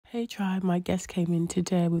Hey tribe, my guest came in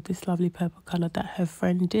today with this lovely purple colour that her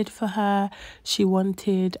friend did for her. She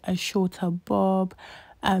wanted a shorter bob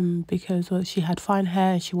because she had fine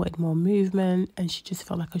hair and she wanted more movement, and she just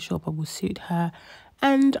felt like a short bob would suit her.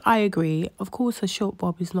 And I agree. Of course, a short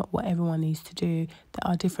bob is not what everyone needs to do.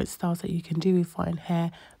 There are different styles that you can do with fine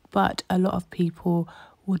hair, but a lot of people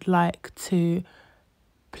would like to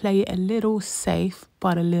play it a little safe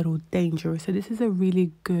but a little dangerous. So this is a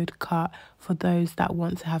really good cut for those that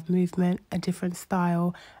want to have movement, a different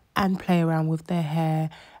style, and play around with their hair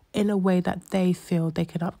in a way that they feel they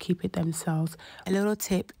can upkeep it themselves. A little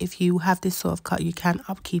tip: if you have this sort of cut, you can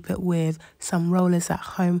upkeep it with some rollers at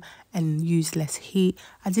home and use less heat.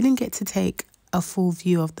 I didn't get to take a full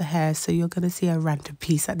view of the hair, so you're going to see a random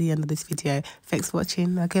piece at the end of this video. Thanks for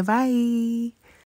watching. Okay, bye.